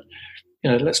horrible. But,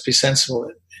 let's be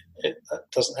sensible. That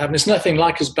doesn't happen. It's nothing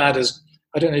like as bad as,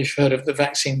 I don't know if you've heard of the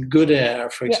vaccine Good Air,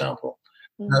 for example.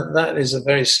 That is a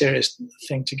very serious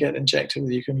thing to get injected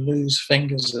with. You can lose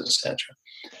fingers, etc.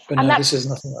 But this is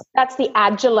nothing like that. That's the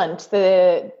adjuvant,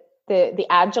 the the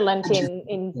adjuvant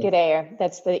in good air.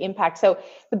 That's the impact. So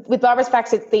with Barber's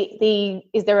Wax, it's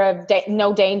is there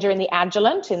no danger in the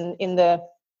adjuvant in the?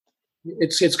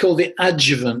 It's called the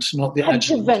adjuvant, not the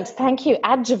adjuvant. Thank you.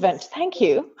 Adjuvant. Thank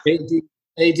you.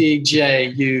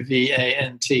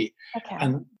 ADJUVANT. Okay.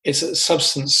 And it's a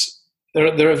substance. There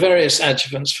are various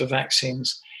adjuvants for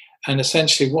vaccines, and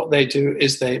essentially what they do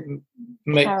is they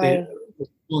make the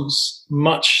response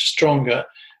much stronger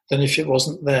than if it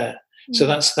wasn't there. So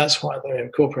that's why they're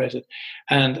incorporated.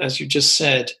 And as you just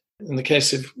said, in the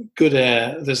case of good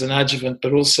air, there's an adjuvant,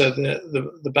 but also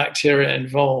the bacteria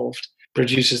involved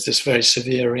produces this very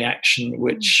severe reaction,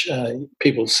 which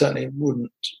people certainly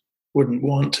wouldn't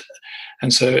want.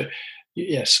 And so,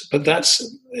 yes, but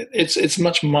it's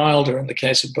much milder in the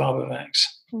case of Barbavax.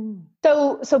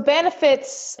 So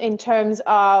benefits in terms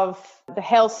of the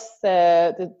health,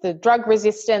 the drug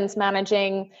resistance,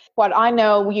 managing. What I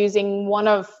know, using one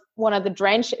of the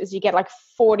drenches, you get like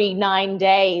 49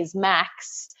 days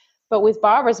max. But with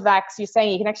Barber's Wax, you're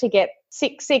saying you can actually get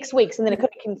six weeks, and then it could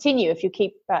continue if you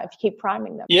keep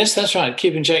priming them. Yes, that's right.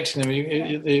 Keep injecting them.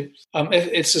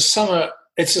 It's a summer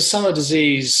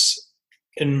disease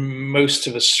in most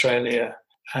of Australia,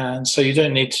 and so you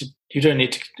don't need to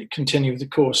continue the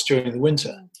course during the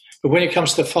winter. But when it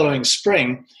comes to the following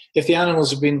spring, if the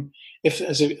animals have been,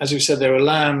 as we said, there were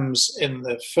lambs in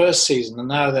the first season and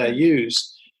now they're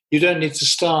ewes, you don't need to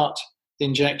start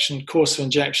the course of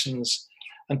injections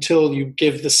until you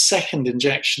give the second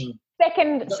injection.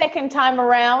 Second time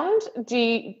around,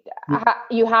 you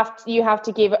have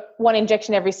to give one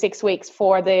injection every 6 weeks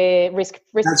for the risk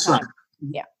That's time. Right.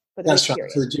 Yeah, that's right,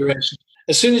 for the duration.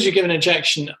 As soon as you give an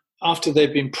injection after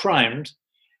they've been primed,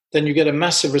 then you get a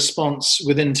massive response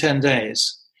within 10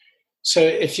 days. So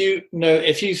if you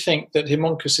think that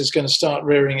Haemonchus is going to start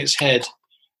rearing its head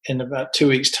in about 2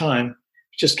 weeks' time,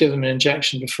 just give them an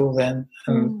injection before then,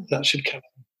 and that should cover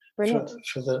them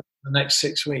for the next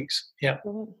 6 weeks. Yeah.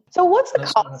 So what's the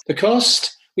cost? The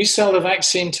cost, we sell the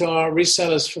vaccine to our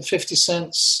resellers for 50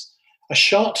 cents a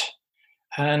shot,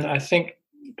 and I think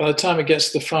by the time it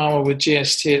gets to the farmer with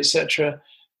GST, etc.,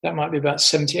 that might be about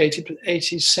 70,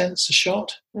 80 cents a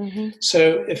shot.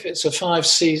 So if it's a five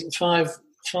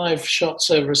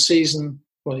shots over a season,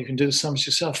 well, you can do the sums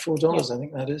yourself, $4, I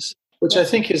think that is, which I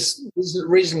think is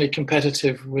reasonably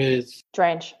competitive with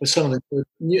drench, with some of the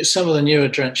newer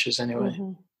drenches anyway.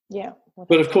 Yeah.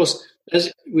 But of course,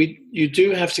 you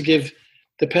do have to give,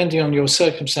 depending on your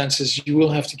circumstances, you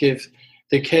will have to give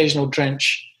the occasional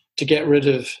drench to get rid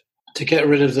of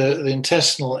the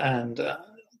intestinal and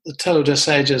the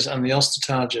telodosages and the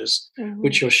ostatages,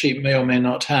 which your sheep may or may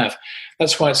not have.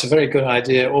 That's why it's a very good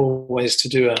idea always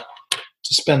to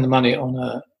spend the money on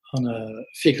a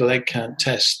fecal egg count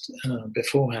test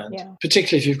beforehand. Yeah.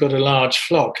 Particularly if you've got a large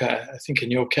flock. I think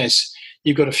in your case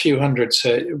you've got a few hundred,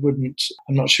 so it wouldn't.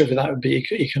 I'm not sure if that would be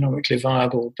economically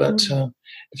viable. But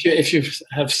if you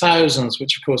have thousands,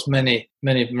 which of course many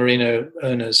merino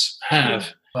owners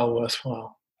have, well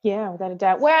worthwhile. Yeah, without a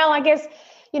doubt. Well, I guess,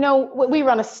 we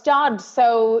run a stud,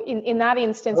 so in that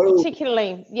instance,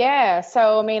 particularly,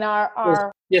 so I mean,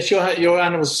 our yes, your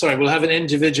animals, will have an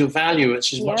individual value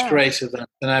which is much greater than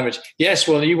average. Yes,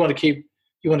 well, you want to keep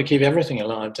everything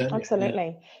alive, don't you?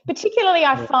 Absolutely. Yeah. Particularly,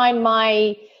 I find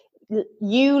my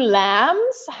ewe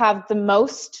lambs have the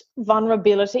most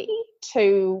vulnerability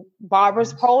to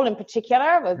Barber's pole in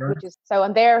particular, which is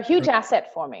and they're a huge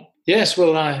asset for me. Yes,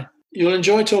 well, you'll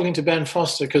enjoy talking to Ben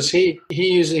Foster because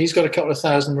he's got a couple of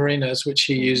thousand merinos which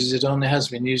he uses it on. He has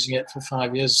been using it for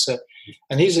 5 years or so,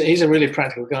 and he's a really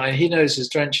practical guy. He knows his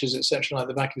drenches, etc., like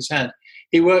the back of his hand.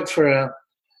 He worked for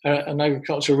an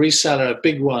agricultural reseller, a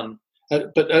big one,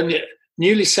 but only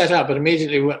newly set up, but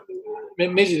immediately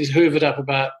hoovered up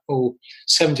about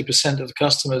 70% of the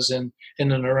customers in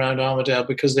and around Armidale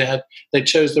because they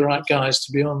chose the right guys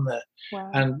to be on there.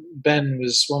 Wow. And Ben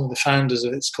was one of the founders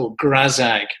of it's called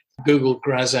Grazag. Google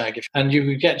Grazag, and you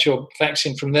can get your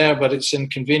vaccine from there, but it's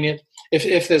inconvenient.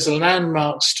 If there's a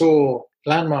landmark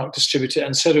distributor,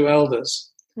 and so do Elders.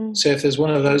 So if there's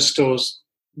one of those stores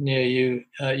near you,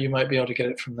 you might be able to get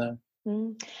it from them.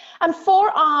 And for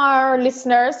our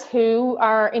listeners who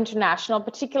are international,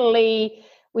 particularly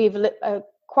we've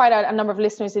quite a number of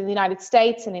listeners in the United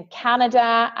States and in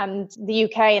Canada and the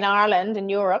UK and Ireland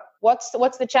and Europe. What's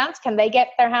the chance? Can they get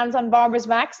their hands on Barber's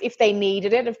Wax if they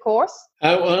needed it, of course?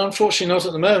 Well, unfortunately not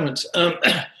at the moment.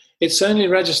 It's only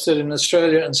registered in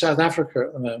Australia and South Africa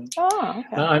at the moment. Oh,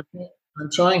 okay. I'm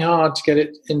trying hard to get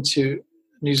it into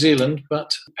New Zealand,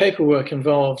 but paperwork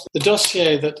involved. The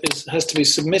dossier that has to be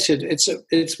submitted, it's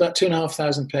about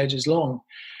 2,500 pages long.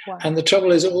 Wow. And the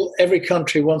trouble is every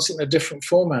country wants it in a different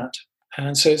format.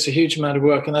 And so it's a huge amount of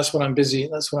work, and that's what I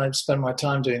spend my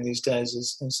time doing these days,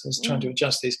 is trying to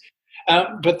adjust these.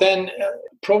 But then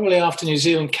probably after New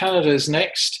Zealand, Canada is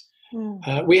next.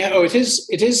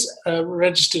 It is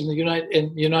registered in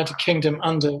the United Kingdom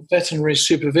under veterinary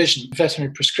supervision,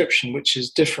 veterinary prescription, which is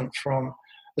different from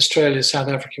Australia, South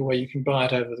Africa, where you can buy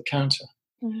it over the counter.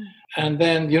 And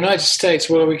then the United States,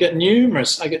 well, I get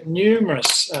numerous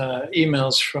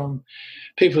emails from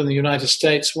people in the United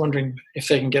States wondering if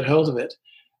they can get hold of it.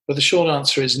 But the short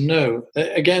answer is no.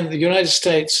 Again, the United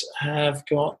States have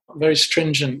got very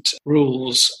stringent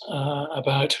rules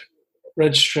about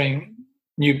registering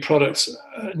new products,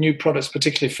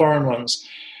 particularly foreign ones.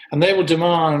 And they will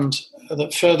demand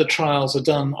that further trials are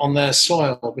done on their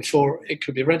soil before it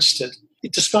could be registered,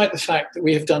 despite the fact that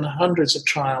we have done hundreds of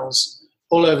trials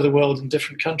all over the world in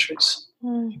different countries,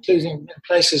 including in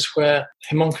places where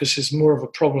Haemonchus is more of a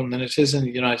problem than it is in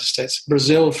the United States.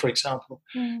 Brazil, for example,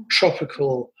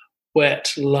 tropical,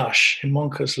 wet, lush.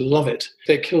 Haemonchus love it.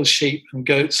 They kill sheep and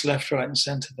goats left, right, and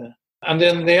centre there. And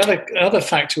then the other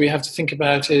factor we have to think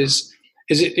about is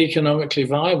it economically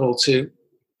viable to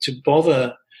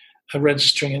bother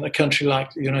registering in a country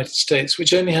like the United States,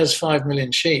 which only has 5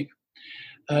 million sheep,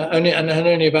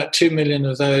 only about 2 million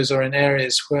of those are in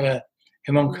areas where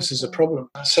Haemonchus is a problem.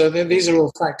 So these are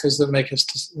all factors that make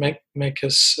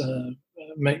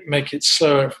it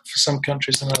slower for some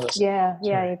countries than others. Yeah.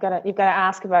 You've got to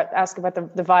ask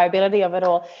about the viability of it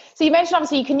all. So you mentioned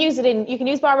obviously you can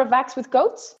use Barber Vax with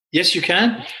goats. Yes, you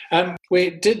can. We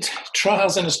did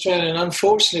trials in Australia, and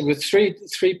unfortunately, with three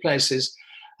places,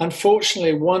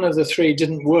 unfortunately, one of the three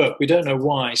didn't work. We don't know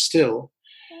why still.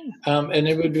 And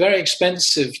it would be very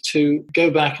expensive to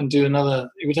go back and do another.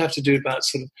 You would have to do about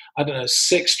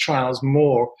 6 trials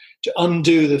more to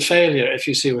undo the failure, if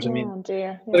you see what I mean. Oh dear.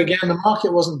 Yeah. But again, the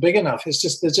market wasn't big enough. There's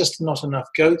just not enough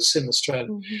goats in Australia.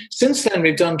 Since then,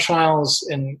 we've done trials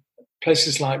in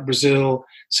places like Brazil,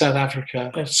 South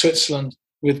Africa, Switzerland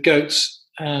with goats,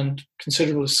 and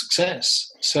considerable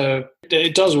success. So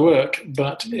it does work,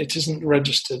 but it isn't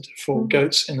registered for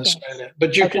goats in Australia.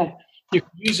 But you can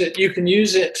use it. You can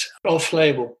use it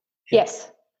off-label.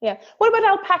 Yes. Yeah. What about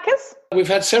alpacas? We've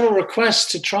had several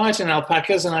requests to try it in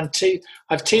alpacas, and I've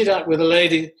teed up with a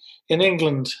lady in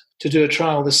England to do a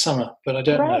trial this summer, but I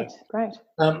don't know. Great.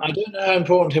 I don't know how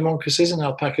important Haemonchus is in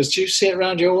alpacas. Do you see it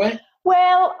around your way?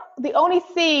 Well, the only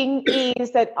thing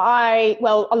is that a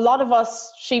lot of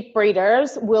us sheep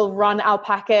breeders will run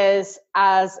alpacas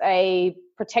as a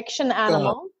protection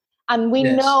animal. And we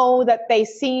know that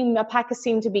alpacas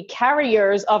seem to be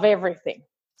carriers of everything.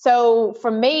 So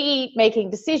for me, making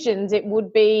decisions, it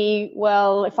would be,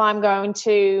 well, if I'm going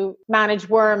to manage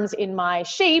worms in my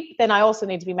sheep, then I also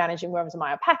need to be managing worms in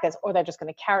my alpacas, or they're just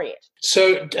going to carry it.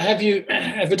 So have you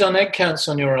ever done egg counts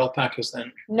on your alpacas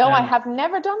then? No, I have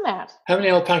never done that. How many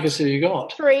alpacas have you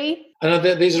got? 3. I know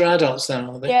these are adults then,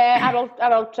 are they? Yeah,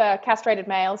 adult castrated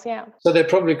males, yeah. So they're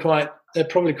probably quite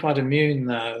immune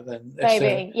now then.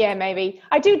 Maybe.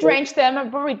 I do drench them. I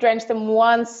probably drench them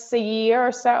once a year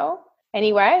or so.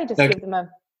 Anyway, just give them a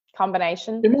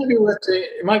combination. It might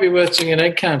be worth doing an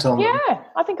egg count on them. Yeah,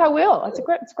 I think I will. It's a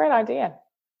great idea.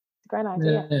 It's a great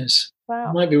idea. Yes. Wow.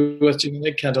 It might be worth doing an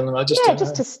egg count on them. I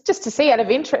just to see out of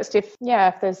interest if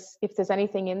there's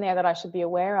anything in there that I should be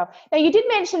aware of. Now you did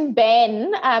mention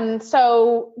Ben,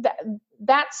 so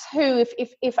that's who,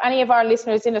 if any of our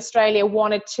listeners in Australia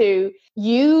wanted to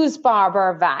use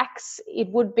Barber Vax, it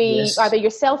would be either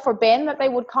yourself or Ben that they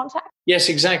would contact? Yes,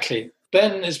 exactly.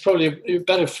 Ben is probably a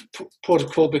better port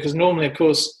of call, because normally, of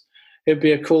course, it would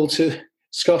be a call to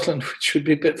Scotland, which would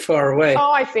be a bit far away.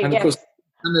 Oh, I see, and of course,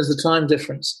 and there's the time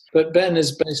difference. But Ben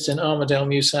is based in Armidale,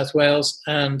 New South Wales,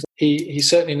 and he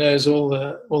certainly knows all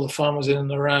the farmers in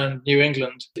and around New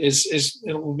England.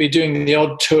 Will be doing the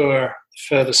odd tour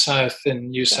further south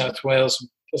in New South Wales, and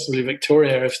possibly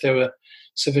Victoria, if there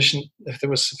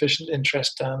was sufficient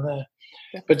interest down there.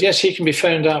 Yeah. But yes, he can be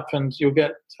phoned up, and you'll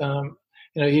get.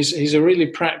 He's a really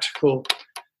practical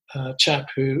chap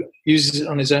who uses it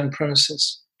on his own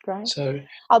premises. Great. So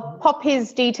I'll pop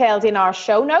his details in our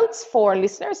show notes for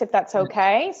listeners, if that's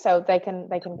okay, so they can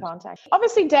contact.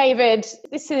 Obviously, David,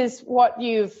 this is what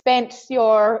you've spent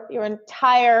your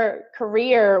entire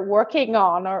career working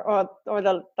on, or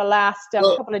the last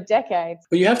couple of decades.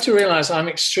 Well, you have to realise I'm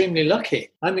extremely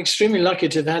lucky. I'm extremely lucky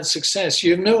to have had success.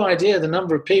 You have no idea the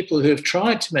number of people who have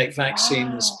tried to make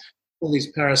vaccines. Wow. All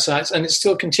these parasites, and it's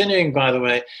still continuing, by the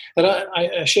way. But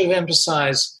I should have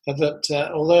emphasised that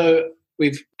although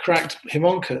we've cracked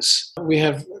Haemonchus, we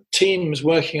have teams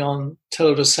working on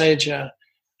Telodosagea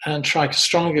and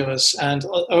Trichostrongylus and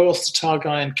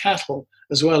Orthotargi in cattle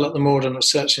as well at the Moredun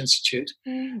Research Institute.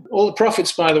 All the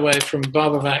profits, by the way, from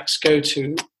Barbavax go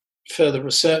to further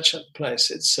research at the place.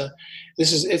 It's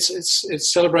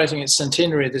celebrating its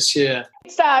centenary this year.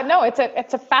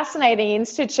 It's a fascinating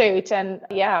institute, and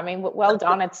yeah, I mean, well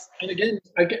done. And again,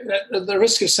 at the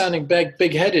risk of sounding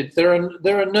big-headed, there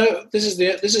are no. This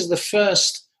is the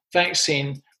first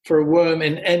vaccine for a worm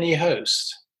in any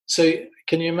host. So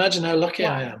can you imagine how lucky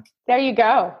I am? There you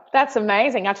go. That's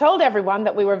amazing. I told everyone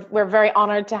that we're very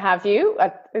honored to have you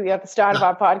at the start of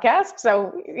our podcast.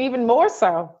 So even more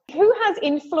so. Who has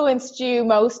influenced you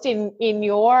most in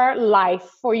your life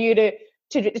for you to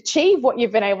achieve what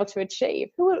you've been able to achieve?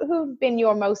 Who've been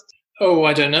your most? Oh,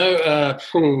 I don't know.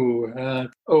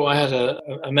 I had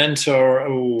a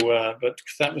mentor, but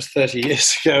that was 30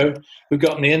 years ago, who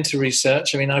got me into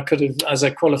research. I mean, I could have, as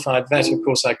a qualified vet, of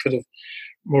course, I could have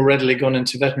more readily gone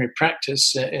into veterinary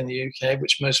practice in the UK,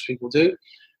 which most people do.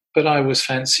 But I always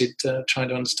fancied trying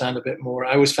to understand a bit more.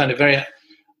 I always found it very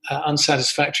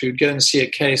unsatisfactory. You'd go and see a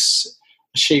case,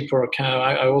 a sheep or a cow.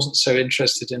 I wasn't so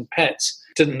interested in pets,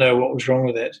 didn't know what was wrong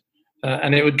with it.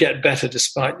 And it would get better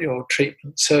despite your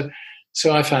treatment. So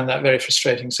I found that very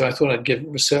frustrating. So I thought I'd give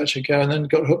research a go and then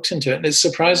got hooked into it. And it's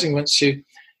surprising once you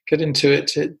get into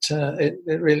it, it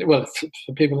really, well,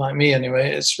 for people like me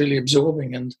anyway, it's really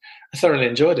absorbing, and I thoroughly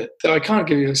enjoyed it. So I can't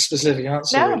give you a specific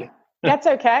answer, really. That's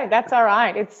okay. That's all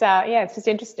right. It's it's just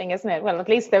interesting, isn't it? Well, at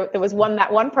least there was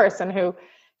that one person who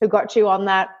got you on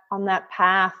that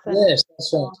path. Yes,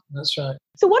 that's right.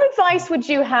 So what advice would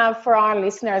you have for our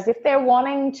listeners if they're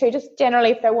wanting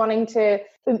to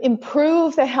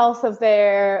improve the health of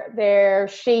their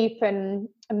sheep and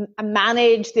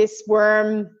manage this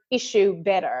worm issue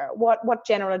better? What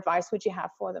general advice would you have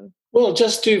for them? Well,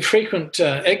 just do frequent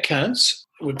egg counts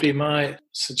would be my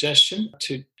suggestion,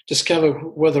 to discover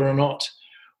whether or not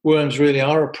worms really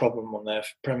are a problem on their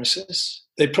premises.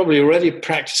 They probably already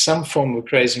practice some form of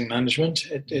grazing management.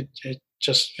 It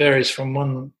just varies from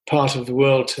one part of the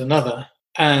world to another.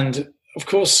 And, of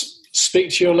course,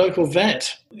 speak to your local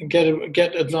vet and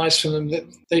get advice from them. That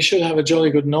they should have a jolly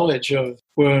good knowledge of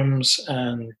worms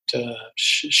and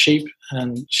sheep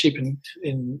and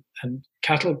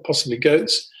cattle, possibly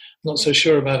goats. I'm not so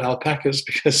sure about alpacas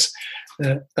because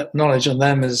that knowledge on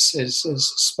them is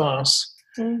sparse.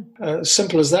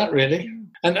 Simple as that, really.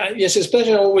 And yes, it's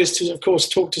better always to, of course,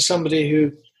 talk to somebody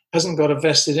who hasn't got a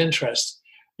vested interest.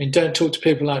 I mean, don't talk to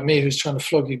people like me who's trying to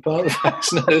flog you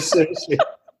Barbavax. No, seriously.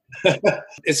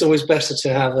 It's always better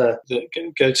to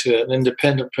go to an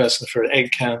independent person for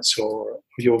egg counts, or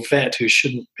your vet who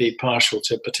shouldn't be partial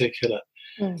to a particular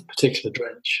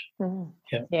drench.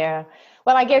 Yeah.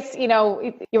 Well, I guess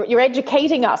you're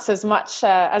educating us as much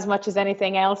as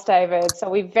anything else, David.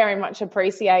 So we very much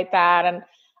appreciate that, and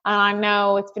I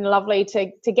know it's been lovely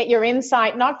to get your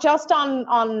insight, not just on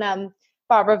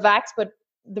Barbavax, but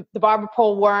the barber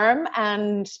pole worm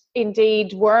and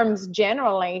indeed worms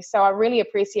generally. So I really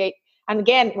appreciate, and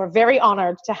again, we're very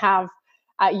honoured to have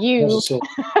you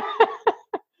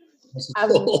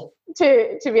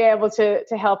to be able to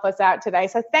help us out today.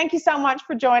 So thank you so much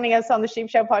for joining us on the Sheep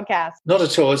Show podcast. Not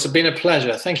at all. It's been a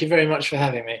pleasure. Thank you very much for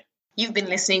having me. You've been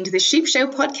listening to the Sheep Show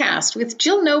podcast with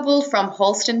Jill Noble from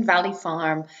Halston Valley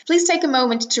Farm. Please take a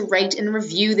moment to rate and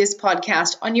review this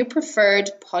podcast on your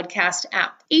preferred podcast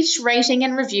app. Each rating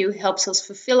and review helps us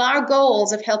fulfill our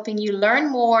goals of helping you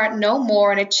learn more, know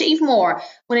more, and achieve more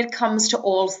when it comes to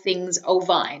all things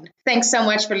ovine. Thanks so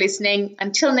much for listening.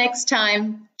 Until next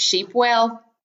time, sheep well.